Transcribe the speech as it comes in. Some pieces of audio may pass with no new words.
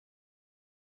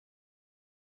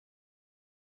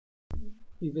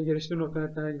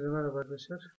İZLEGELİŞTİR.net'ten herkese merhaba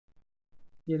arkadaşlar.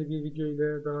 Yeni bir video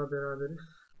ile daha beraberiz.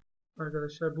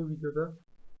 Arkadaşlar bu videoda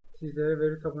sizlere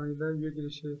veri tabanıyla üye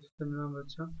girişi sistemini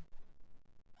anlatacağım.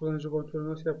 Kullanıcı kontrolü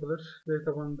nasıl yapılır, veri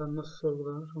tabanından nasıl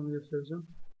sorgulanır onu göstereceğim.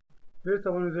 Veri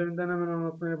tabanı üzerinden hemen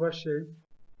anlatmaya başlayayım.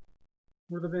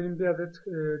 Burada benim bir adet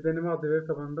deneme adlı veri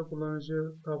tabanında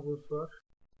kullanıcı tablosu var.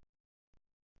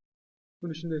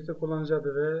 Bunun içinde ise kullanıcı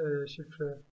adı ve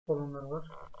şifre kolonları var.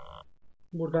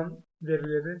 Buradan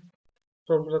verileri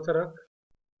sorgulatarak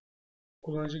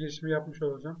kullanıcı girişimi yapmış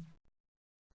olacağım.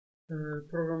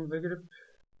 Programımıza girip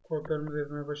kodlarımızı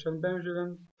yazmaya başlayalım. Ben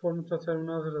önceden formun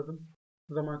tasarımını hazırladım.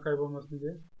 Zaman kaybolmasın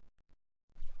diye.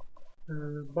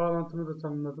 Bağlantımı da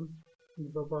tanımladım.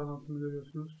 Burada bağlantımı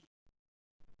görüyorsunuz.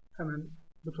 Hemen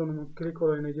butonumun klik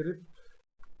olayına girip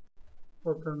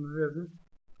kodlarımızı yazayım.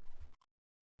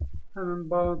 Hemen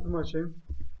bağlantımı açayım.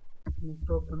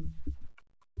 Open.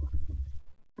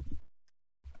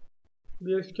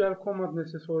 Bir SQL command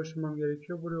nesnesi oluşturmam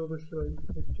gerekiyor. Buraya oluşturayım.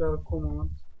 SQL command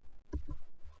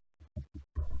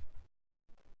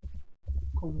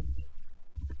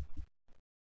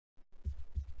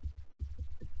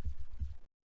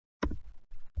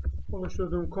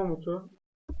oluşturduğum komutu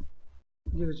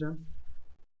gireceğim.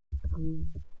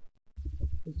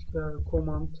 SQL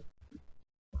command.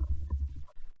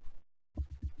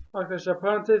 Arkadaşlar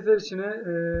parantezler içine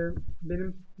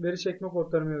benim veri çekme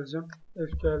kodlarımı yazacağım.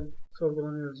 SQL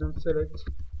sorgulanı yazacağım. Select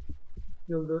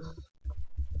yıldız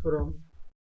from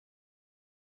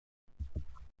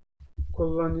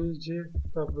kullanıcı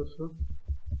tablosu.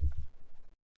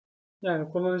 Yani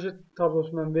kullanıcı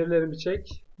tablosundan verilerimi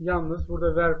çek. Yalnız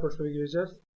burada ver koşulu gireceğiz.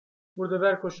 Burada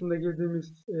ver koşulunda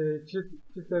girdiğimiz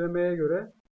filtrelemeye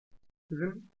göre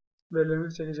bizim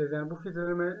verilerimizi çekeceğiz. Yani bu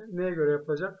filtreleme neye göre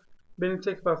yapılacak? Benim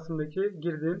text box'ımdaki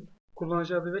girdiğim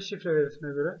kullanıcı adı ve şifre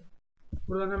verisine göre.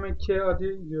 Buradan hemen k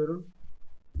adı diyorum.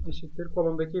 Eşittir.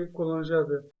 Kolondaki kullanıcı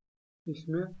adı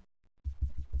ismi.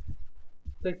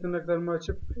 Tek tırnaklarımı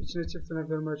açıp içine çift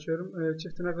tırnaklarımı açıyorum.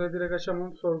 Çift tırnakları direkt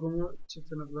açamam. Sorgumu çift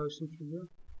tırnaklar açtım çünkü.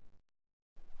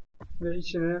 Ve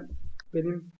içine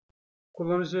benim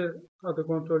kullanıcı adı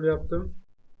kontrol yaptım.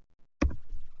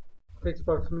 Text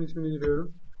box'ımın ismini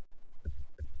giriyorum.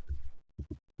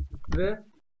 Ve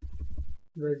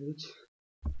verdik.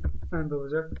 End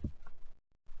olacak.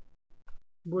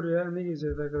 Buraya ne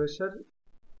gireceğiz arkadaşlar?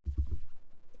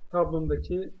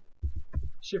 Tablomdaki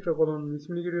şifre kolonunun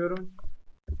ismini giriyorum.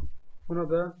 Buna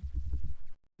da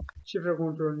şifre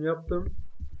kontrolünü yaptım.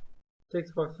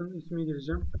 Text box'ın ismini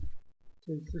gireceğim.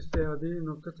 text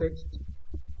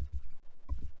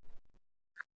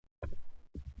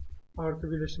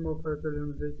artı birleştirme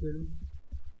operatörlerimizi ekleyelim.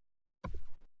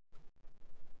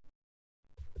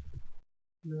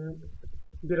 Ve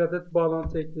bir adet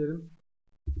bağlantı ekleyelim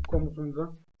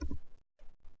komutumuza.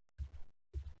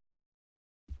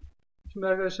 Şimdi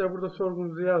arkadaşlar burada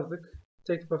sorgumuzu yazdık.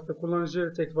 Text box'ta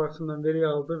kullanıcı text box'ından veriyi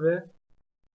aldı ve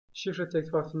şifre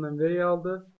text box'ından veriyi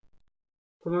aldı.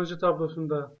 Kullanıcı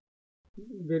tablosunda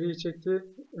veriyi çekti.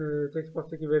 Text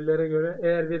box'taki verilere göre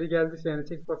eğer veri geldiyse, yani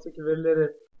text box'taki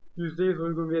verilere %100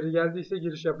 uygun veri geldiyse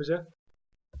giriş yapacak.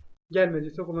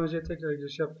 Gelmediyse kullanıcıya tekrar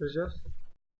giriş yaptıracağız.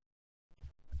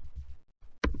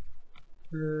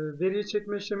 Veriyi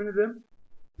çekme işlemini de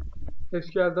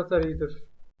SQL Data Reader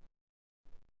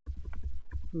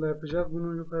ile yapacağız.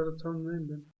 Bunu yukarıda tanımlayayım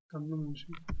ben.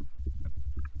 Tanımlamışım.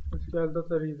 SQL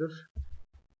Data Reader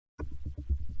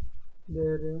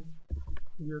DR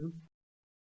diyorum.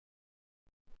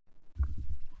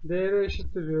 DR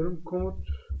eşittir diyorum. Komut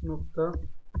nokta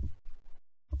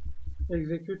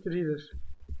execute reader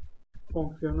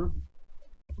fonksiyonu.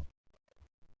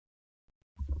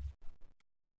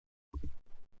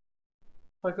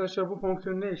 Arkadaşlar bu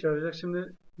fonksiyon ne işe yarayacak?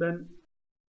 Şimdi ben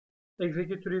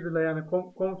execute reader ile, yani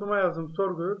komutuma yazdığım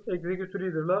sorguyu execute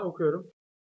reader ile okuyorum.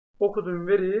 Okuduğum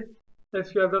veriyi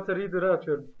SQL Data Reader'a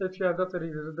atıyorum. SQL Data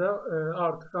Reader'da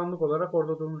artık anlık olarak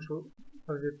orada durmuş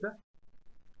vaziyette.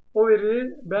 O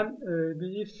veriyi ben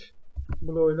bir if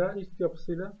bloğuyla, if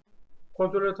yapısıyla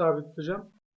kontrole tabi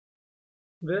tutacağım.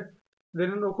 Ve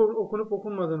verinin okunup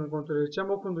okunmadığını kontrol edeceğim.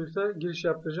 Okunduysa giriş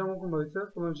yaptıracağım. Okunmadıysa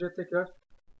kullanıcıya tekrar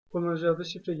kullanıcı adı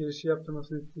şifre girişi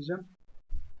yaptırmasını isteyeceğim.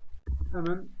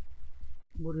 Hemen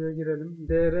buraya girelim.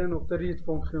 dr.read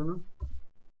fonksiyonu.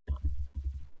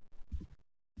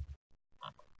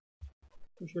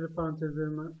 Şöyle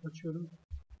parantezlerimi açıyorum.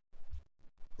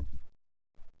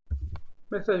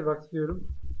 Mesaj box diyorum.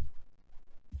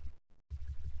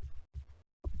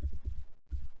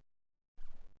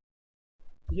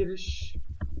 Giriş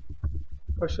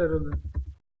başarılı.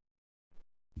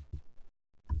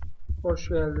 Hoş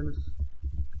geldiniz.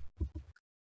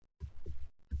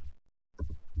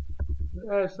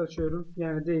 else açıyorum.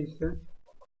 Yani değilse.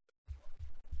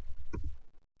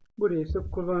 Buraya ise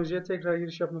kullanıcıya tekrar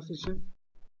giriş yapması için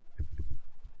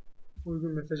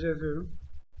uygun mesajı yazıyorum.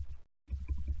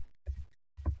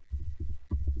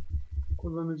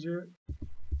 Kullanıcı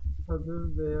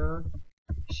adı veya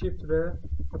şifre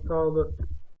hatalı.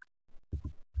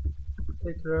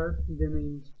 Tekrar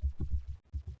deneyiniz.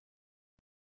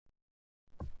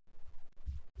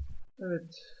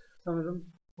 Evet, sanırım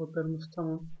kodlarımız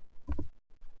tamam.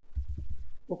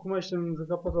 Okuma işlemimizi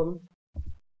kapatalım.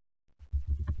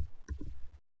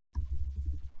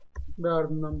 Ve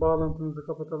ardından bağlantımızı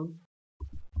kapatalım.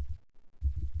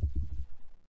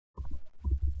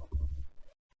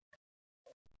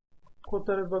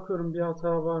 Kodlara bir bakıyorum, bir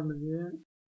hata var mı diye.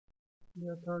 Bir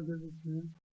hata gözükmüyor.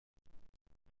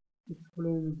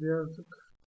 Explain'imizi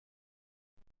yazdık.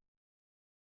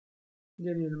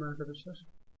 Deneyelim arkadaşlar.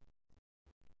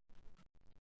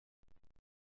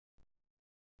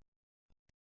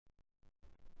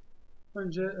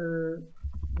 Önce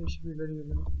değişiklikleri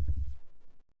girelim.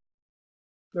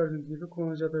 Gördüğünüz gibi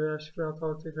kullanıcı adı veya şifre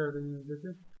hatalı tekrar deneyiniz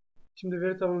dedi. Şimdi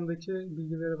veri tabanındaki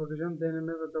bilgilere bakacağım.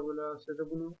 Deneme ve WAS'de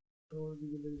bunu doğru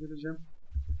bilgileri gireceğim.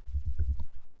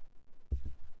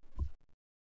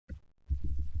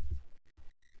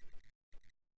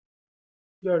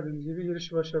 Gördüğünüz gibi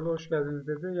giriş başarılı, hoş geldiniz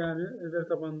dedi. Yani veri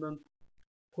tabanından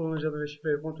kullanıcı adı ve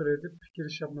şifreyi kontrol edip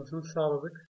giriş yapmasını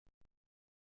sağladık.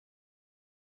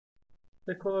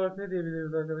 Ek olarak ne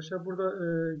diyebiliriz arkadaşlar? Burada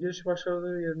giriş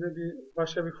başarılı yerine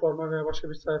başka bir forma veya başka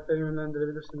bir sayfaya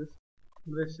yönlendirebilirsiniz.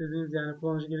 Burada istediğiniz, yani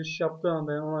kullanıcı giriş yaptığı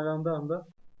anda, yani onaylandığı anda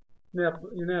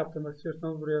ne yaptırmak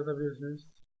istiyorsanız buraya yazabilirsiniz.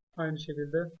 Aynı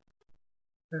şekilde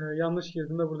yanlış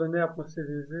girdiğinde burada ne yapmak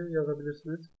istediğinizi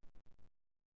yazabilirsiniz.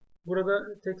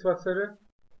 Burada text box'ları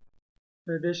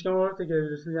değişken olarak da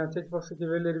girebilirsiniz. Yani text box'taki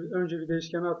verileri önce bir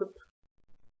değişkene atıp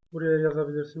buraya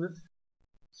yazabilirsiniz.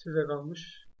 Size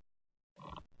kalmış.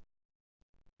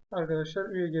 Arkadaşlar,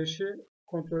 üye girişi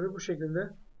kontrolü bu şekilde.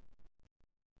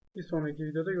 Bir sonraki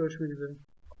videoda görüşmek üzere.